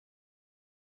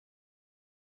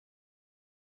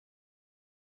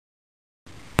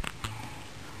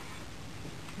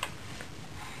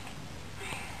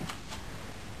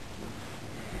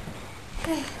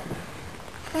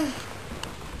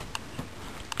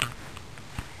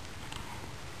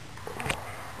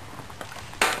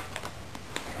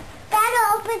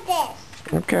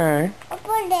Okay.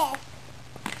 Open this.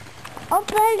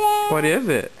 Open this. What is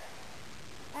it?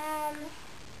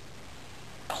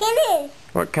 Kitties.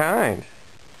 What kind?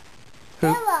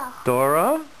 Dora.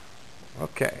 Dora?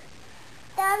 Okay.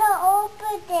 Dora,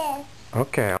 open this.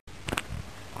 Okay.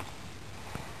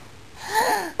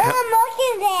 I'm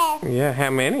looking this. Yeah, how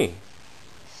many?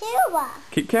 Silver.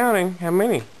 Keep counting. How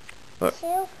many? Look.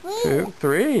 Silver. 2,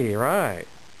 3, right.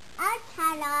 I'll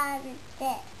try on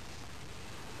this.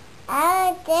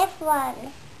 And this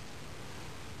one.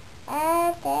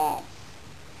 And this.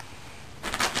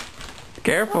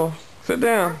 Careful. Sit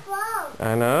down. Whoa.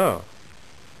 I know.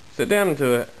 Sit down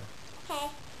into it. Okay.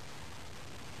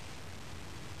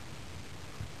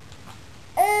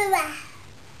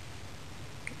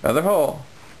 Other hole.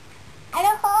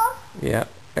 Other hole? Yep.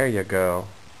 There you go.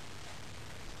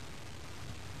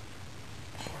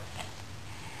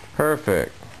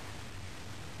 Perfect.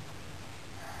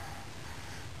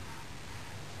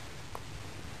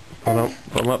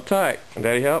 Put them up tight.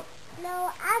 Daddy help?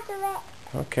 No, I'll do it.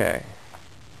 Okay.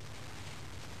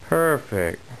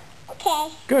 Perfect. Okay.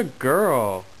 Good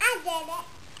girl. I did it.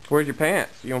 Where's your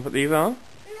pants? You want to put these on?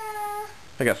 No.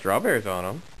 They got strawberries on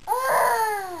them.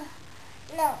 Oh.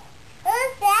 No.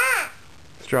 What's that?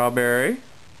 Strawberry.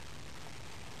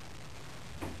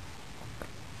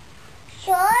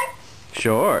 Shorts?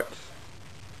 Shorts.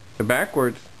 They're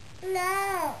backwards.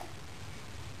 No.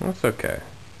 That's okay.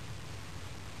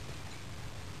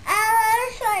 I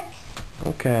want shorts.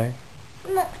 Okay.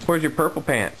 No. Where's your purple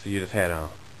pants you just had on?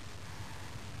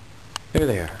 There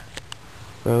they are.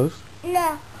 Those?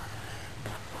 No.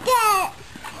 That.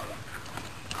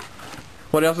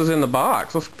 What else is in the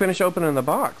box? Let's finish opening the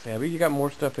box, Abbie. You got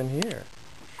more stuff in here.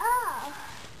 Oh.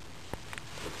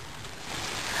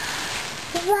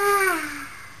 Wow.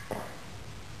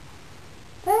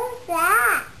 What's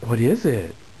that? What is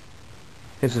it?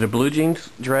 Is it a blue jeans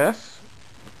dress?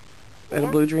 And a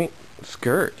blue jean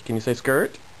skirt? Can you say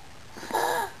skirt?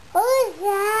 Who's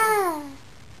that?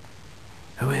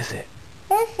 Who is it?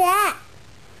 What's that?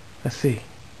 Let's see.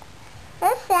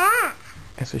 What's that?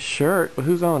 It's a shirt, but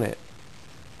who's on it?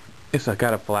 It's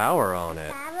got a flower on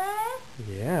it. Flower?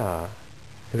 Yeah.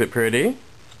 Is it pretty?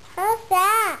 What's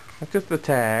that? That's just the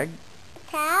tag.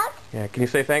 Tag? Yeah. Can you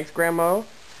say thanks, Grandma?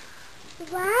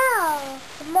 Wow.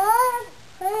 More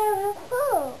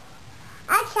food.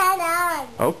 I tried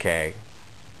on. Okay.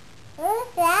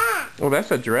 What's that? Well,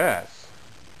 that's a dress.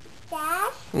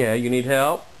 Dash? Yeah, you need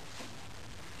help?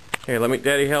 Here, let me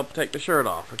Daddy help take the shirt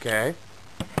off, okay?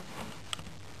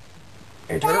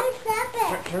 Here, Daddy, snap it.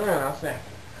 turn around, I'll snap it.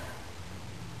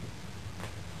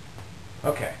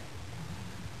 Okay.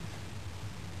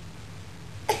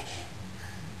 Okay.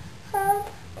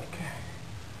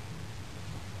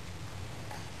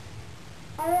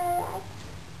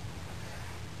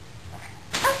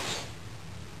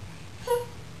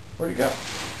 Where'd you go?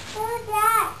 What's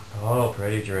that? Oh,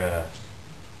 pretty dress.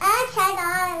 I tried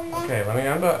on. Okay, let me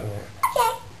unbutton it.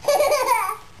 Okay.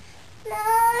 No,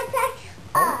 touch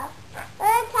off.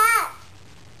 Attack.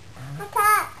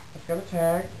 Attack. It's got a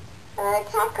tag.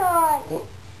 Attack on. Well,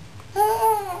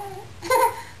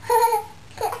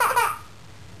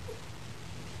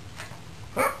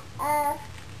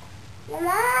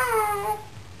 Mama.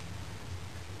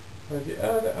 where's the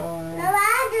other eye? No,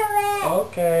 I do it.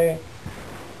 Okay.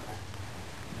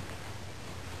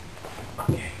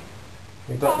 Okay.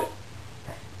 You button it.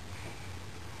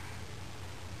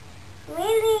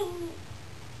 Really?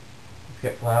 It's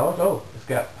got flowers. Oh, it's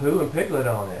got Pooh and Piglet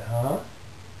on it, huh?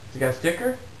 It's got a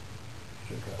sticker?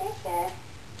 Sister.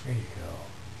 There you go.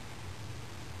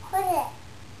 What's it?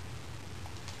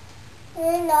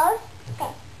 Your nose?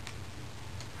 Okay.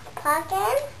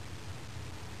 Pocket.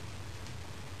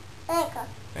 There you go.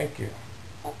 Thank you.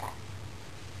 There you go.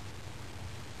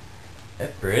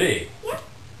 That's pretty. Yep.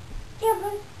 Yeah,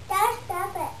 but that's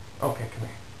stop it. Okay, come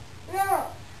here. No.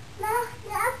 No,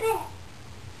 stop it.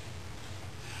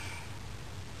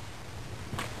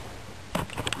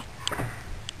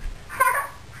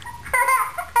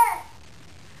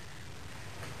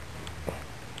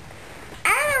 I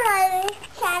don't want to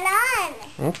turn on.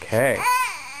 Okay.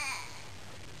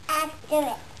 I'll do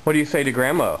it. What do you say to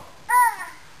Grandma?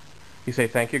 You say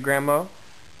thank you, Grandma?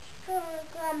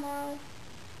 Grandma.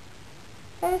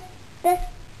 This.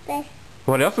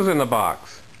 What else is in the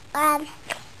box? Where's the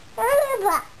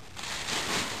book?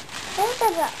 Where's the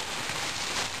book?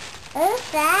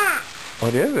 What's that?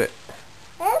 What is it?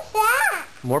 What's that?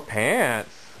 More pants.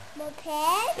 More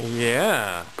pants?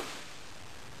 Yeah.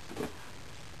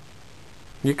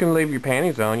 You can leave your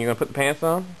panties on. You gonna put the pants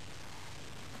on?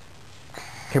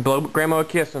 Here, blow Grandma a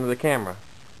kiss into the camera.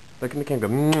 Look in the camera.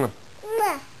 Go, mwah.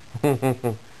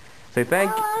 Say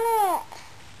thank you. I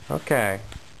want Okay. it.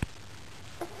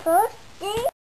 First thing.